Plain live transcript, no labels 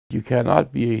You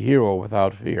cannot be a hero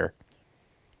without fear.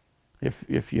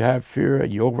 If you have fear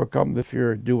and you overcome the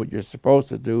fear and do what you're supposed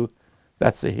to do,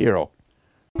 that's a hero.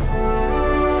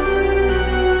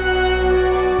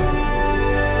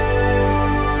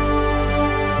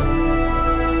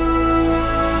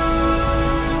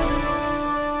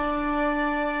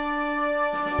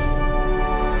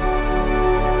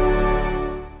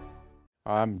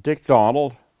 I'm Dick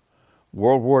Donald,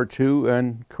 World War II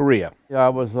and Korea. I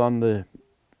was on the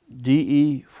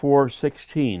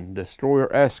DE-416,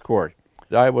 Destroyer Escort.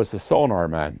 I was the sonar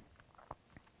man.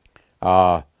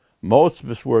 Most of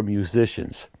us were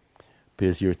musicians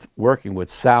because you're working with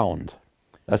sound.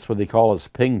 That's what they call us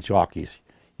ping jockeys.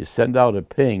 You send out a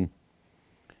ping,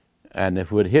 and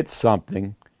if it would hit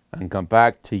something and come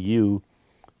back to you,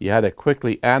 you had to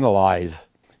quickly analyze.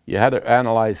 You had to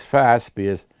analyze fast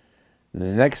because the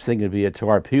next thing would be a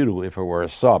torpedo if it were a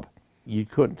sub. You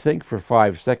couldn't think for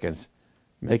 5 seconds.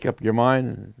 Make up your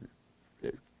mind,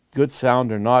 good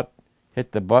sound or not,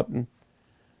 hit the button,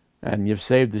 and you've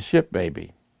saved the ship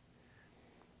maybe.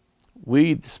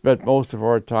 We spent most of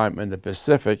our time in the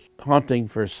Pacific hunting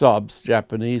for subs,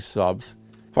 Japanese subs,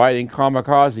 fighting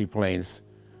kamikaze planes,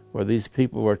 where these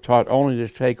people were taught only to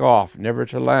take off, never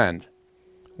to land.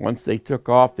 Once they took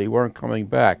off, they weren't coming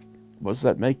back. What does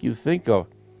that make you think of?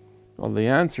 Well, the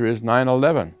answer is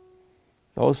 9/11.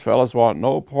 Those fellas want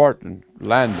no part in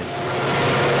landing.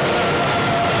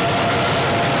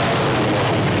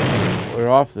 We're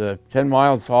off 10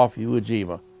 miles off Iwo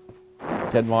Jima,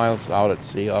 10 miles out at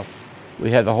sea.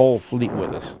 We had the whole fleet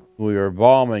with us. We were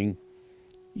bombing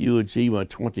Iwo Jima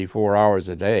 24 hours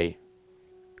a day.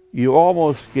 You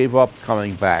almost gave up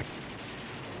coming back.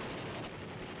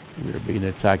 We were being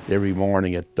attacked every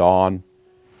morning at dawn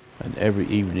and every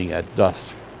evening at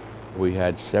dusk. We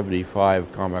had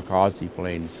 75 kamikaze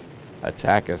planes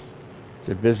attack us. It's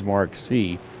a Bismarck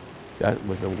C. That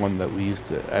was the one that we used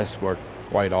to escort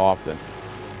quite often.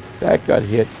 That got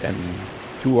hit, and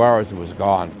 2 hours it was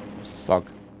gone, sunk.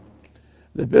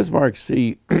 The Bismarck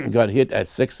C got hit at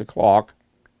 6 o'clock,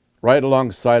 right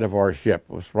alongside of our ship.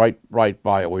 It was right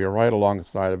by it. We were right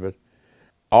alongside of it.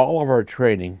 All of our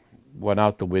training went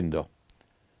out the window.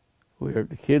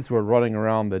 The kids were running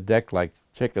around the deck like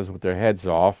chickens with their heads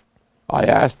off. I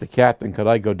asked the captain, could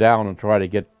I go down and try to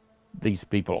get these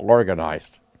people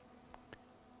organized?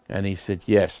 And he said,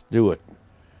 yes, do it.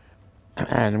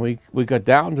 And we got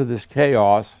down to this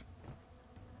chaos,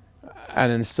 and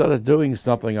instead of doing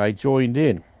something, I joined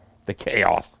in the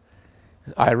chaos.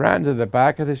 I ran to the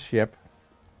back of the ship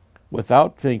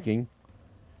without thinking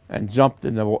and jumped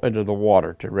into the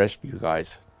water to rescue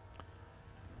guys.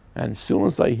 And as soon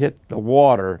as I hit the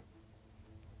water,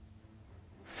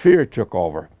 fear took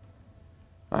over.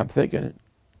 I'm thinking,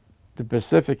 the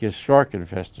Pacific is shark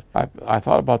infested. I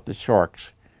thought about the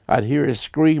sharks. I'd hear a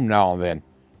scream now and then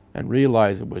and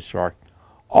realize it was shark.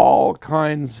 All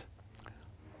kinds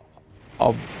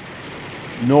of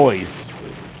noise,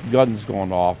 guns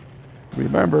going off.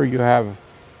 Remember, you have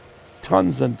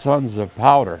tons and tons of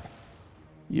powder.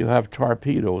 You have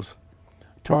torpedoes.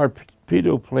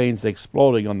 Torpedo planes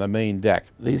exploding on the main deck.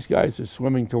 These guys are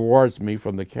swimming towards me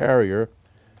from the carrier.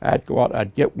 I'd go out,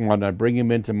 I'd get one, I'd bring him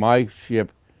into my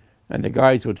ship, and the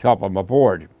guys would help him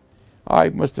aboard. I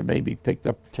must have maybe picked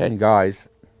up 10 guys.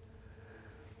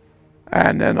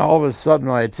 And then all of a sudden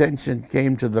my attention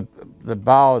came to the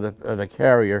bow of the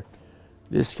carrier.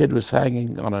 This kid was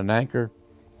hanging on an anchor,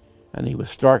 and he was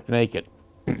stark naked.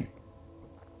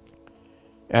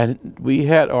 And we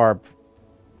had our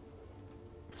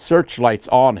searchlights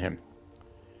on him,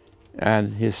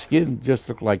 and his skin just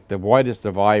looked like the whitest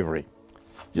of ivory,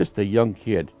 just a young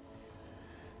kid.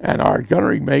 And our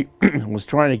gunnery mate was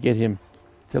trying to get him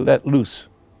to let loose,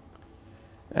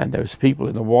 and there was people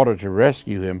in the water to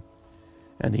rescue him,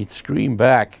 and he'd scream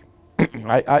back,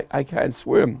 I can't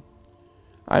swim.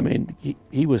 I mean,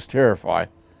 he was terrified.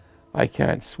 I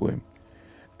can't swim.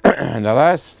 And the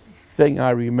last thing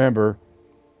I remember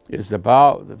is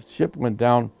the ship went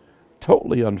down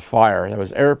totally on fire. There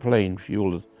was airplane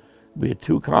fuel. We had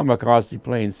 2 kamikaze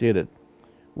planes hit it.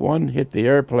 One hit the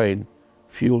airplane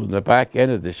fuel in the back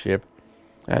end of the ship,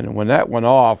 and when that went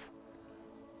off,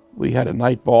 we had a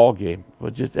night ball game.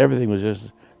 But just everything was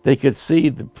just, they could see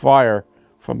the fire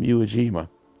from Iwo Jima.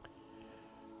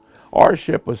 Our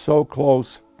ship was so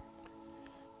close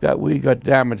that we got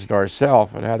damaged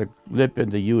ourselves and had to lip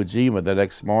into Iwo Jima the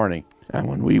next morning. And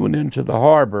when we went into the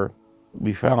harbor,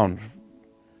 we found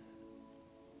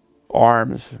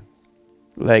arms,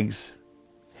 legs,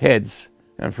 heads,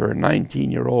 and for a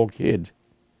 19-year-old kid,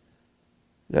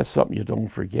 that's something you don't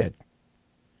forget.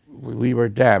 We were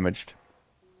damaged.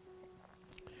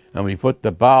 And we put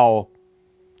the bow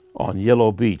on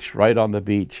Yellow Beach, right on the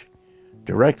beach,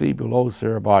 directly below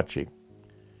Suribachi.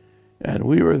 And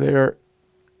we were there,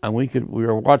 and we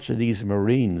were watching these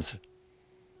Marines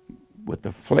with the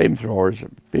flamethrowers,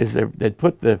 because they'd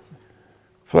put the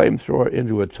flamethrower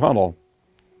into a tunnel,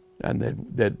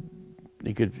 and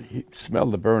you could smell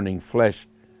the burning flesh.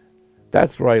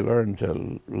 That's where I learned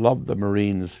to love the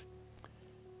Marines,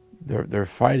 their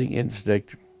fighting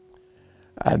instinct,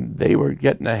 and they were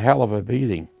getting a hell of a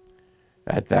beating.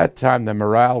 At that time, the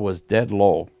morale was dead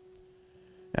low.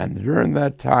 And during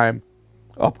that time,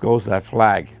 up goes that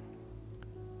flag.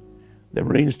 The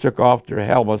Marines took off their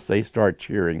helmets, they start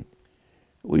cheering.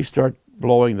 We start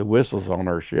blowing the whistles on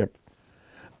our ship.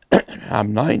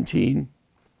 I'm 19,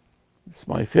 it's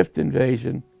my 5th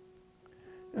invasion,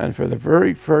 and for the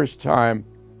very first time,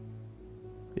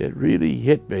 it really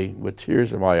hit me with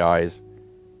tears in my eyes.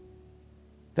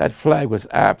 That flag was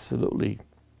absolutely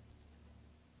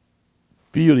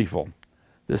beautiful.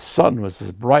 The sun was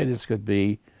as bright as could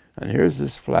be, and here's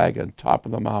this flag on top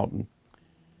of the mountain.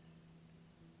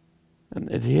 And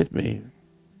it hit me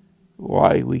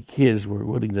why we kids were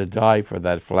willing to die for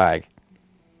that flag.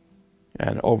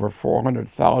 And over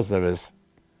 400,000 of us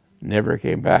never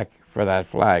came back for that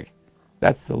flag.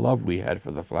 That's the love we had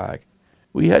for the flag.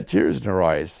 We had tears in our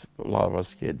eyes, a lot of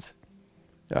us kids,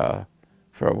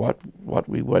 for what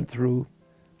we went through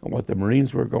and what the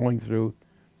Marines were going through.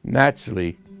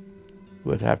 Naturally,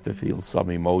 we'd have to feel some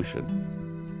emotion.